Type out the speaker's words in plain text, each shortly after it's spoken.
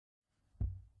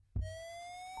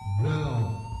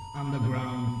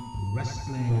Underground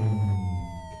Wrestling.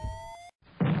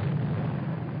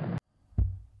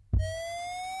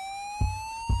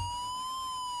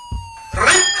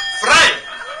 Frei!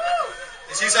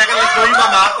 Es ist eigentlich nur immer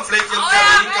Markenfleckchen und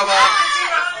kein Ring, aber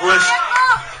wurscht.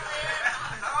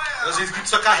 Also es gibt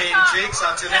so kein Handshake,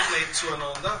 sind sie nicht nett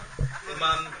zueinander. Ich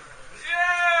meine,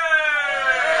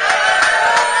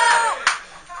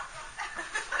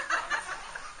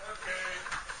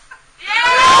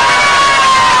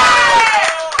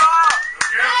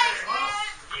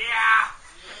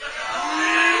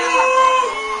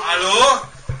 hallo?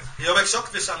 Ich habe ja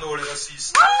gesagt, wir sind alle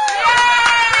Rassisten.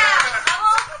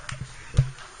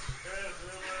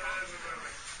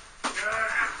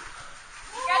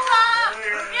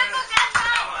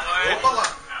 Hoppala.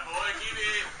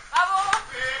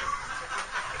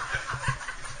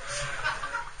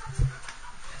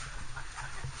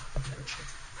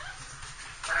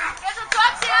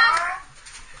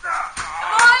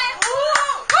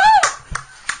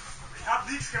 Ich hab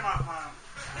nichts gemacht, Mann.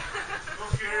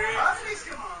 Okay. Hast nichts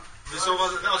gemacht? Wieso,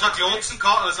 also Klotzen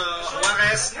kann, also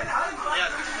Haarreißen? Ja.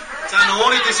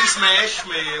 Zanoni, das ist mein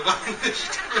Schmäh, oder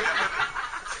nicht?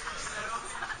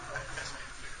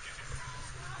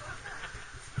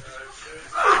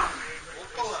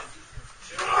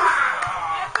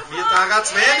 Wir tragen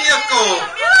zwei, Mirko.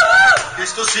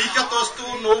 Bist du sicher, dass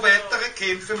du noch weitere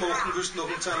Kämpfe machen willst nach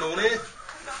dem Zanoni?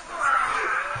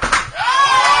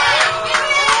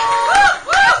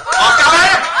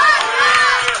 Aufgabe!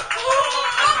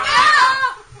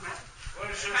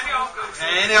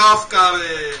 Keine Aufgabe.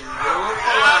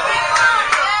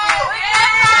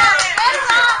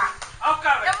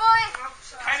 Aufgabe. Jawohl.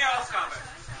 Keine Aufgabe.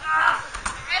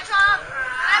 Geht schon.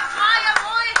 Bleib frei,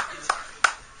 jawohl.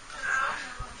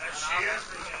 Geht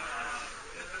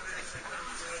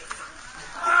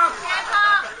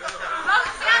schon. Mach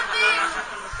fertig.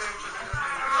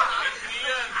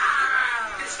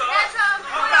 Geht schon.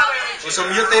 Also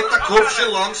mir tät der Kopf schon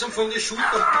langsam von den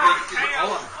Schultern weg.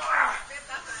 Aua.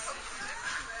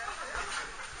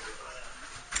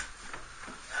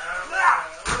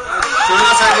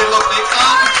 Schöner sein nicht auf Deck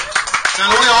an.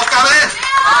 Zanoni, Aufgabe.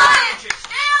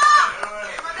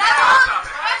 Bleib auf.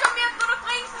 Geht schon, Mirko, du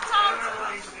bringst es schon.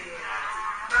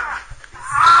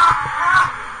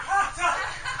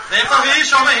 Referee,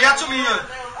 schau mal her zu mir.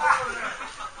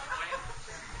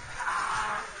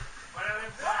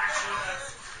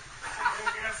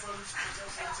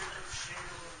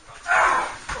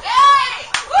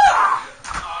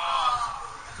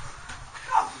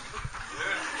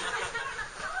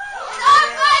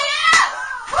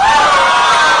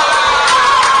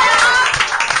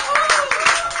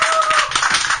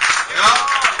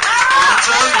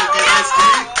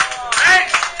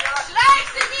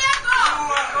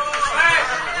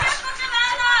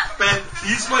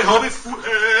 Diesmal habe ich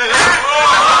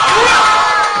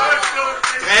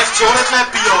greift schon nicht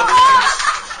mein Bier an. Das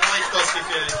ist echt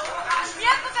ausgefährlich.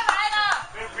 Mirko, geh weiter.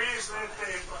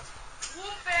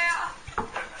 Super.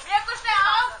 Mirko, steh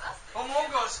auf.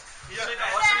 Homongos, Hier. Steh auf.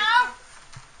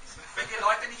 wenn die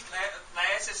Leute nicht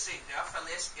leise sind, ja,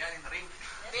 verlässt er den Ring.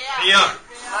 Hier.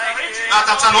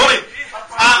 Der Zanoni.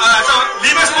 Also,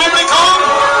 liebes Publikum,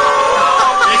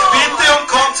 ich bitte um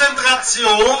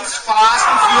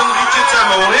Konzentrationsphasen für den Richard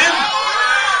Zanoni.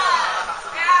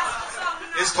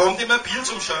 Jetzt kommt immer Bier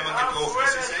zum Schäumen gebrochen.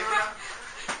 Das ist echt.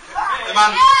 Ich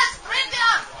meine,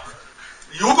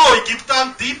 Jugo, ich gebe dir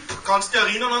einen Tipp. Kannst du dich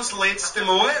erinnern ans letzte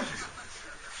Mal?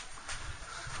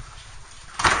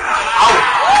 Au!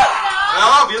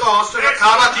 Ja, wieder aus. Der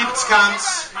Kader gibt's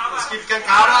keins. Es gibt keinen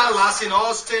Kader, lass ihn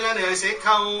auszählen, er ist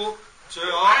K.O. So,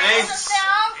 ja, 1,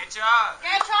 Geht schon.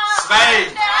 2,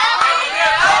 3,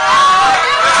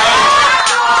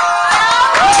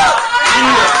 4,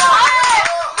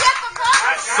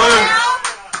 5,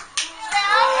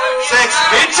 6.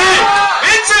 Vinci!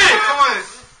 Vinci! Komm mal!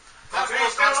 Kannst du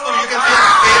irgendwie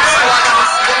Fest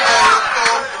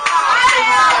organisieren?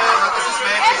 Das ist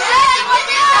mein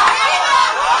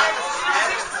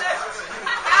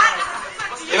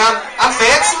Ich meine, am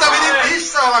Fetzen, da bin ich nicht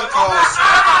sauber am Kaus.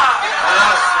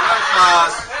 Ja,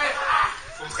 Spaß.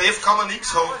 Vom Treff kann man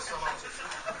nichts haben.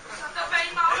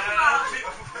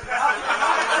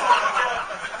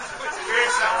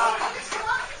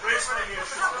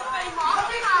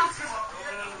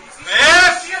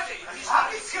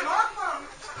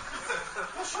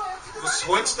 Was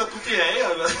holst da du die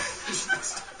Eier?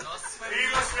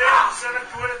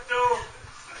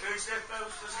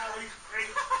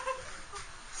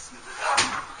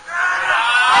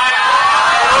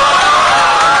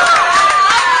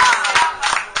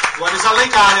 War das eine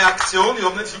legale Aktion? Ich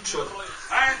habe nicht hingeschaut.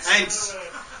 1,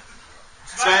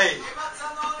 2, 2,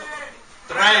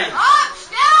 3,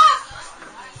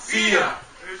 4,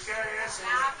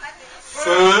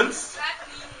 5,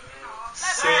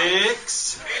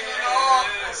 6,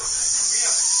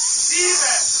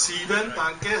 7,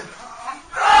 danke.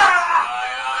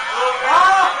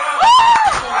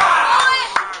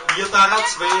 4 Taler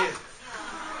 2.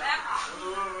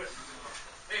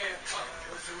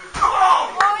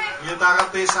 Wir daran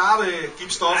das auch,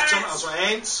 gibst du aufzusammeln, also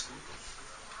 1,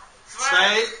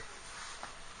 2,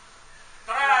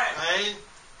 3,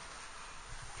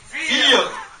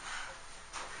 4,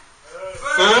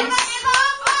 5,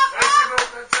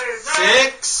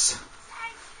 6,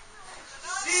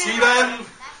 7,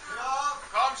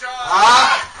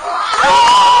 8,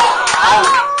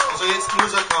 also jetzt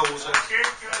muss er K.O. sein.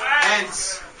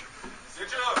 1,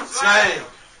 2,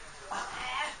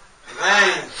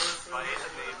 3,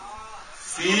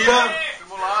 4,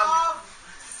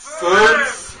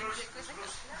 5,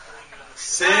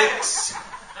 6,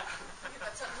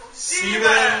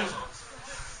 7,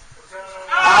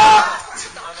 8,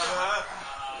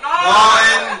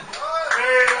 9, 10.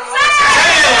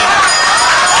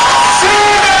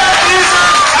 Sieger dieses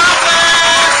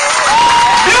Kampfes,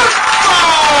 Mirko!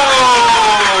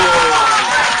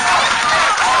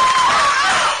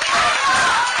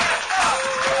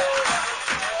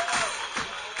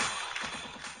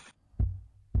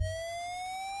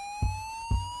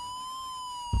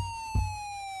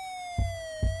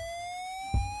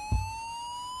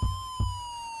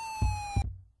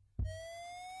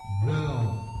 World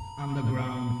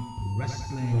Underground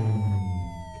Wrestling.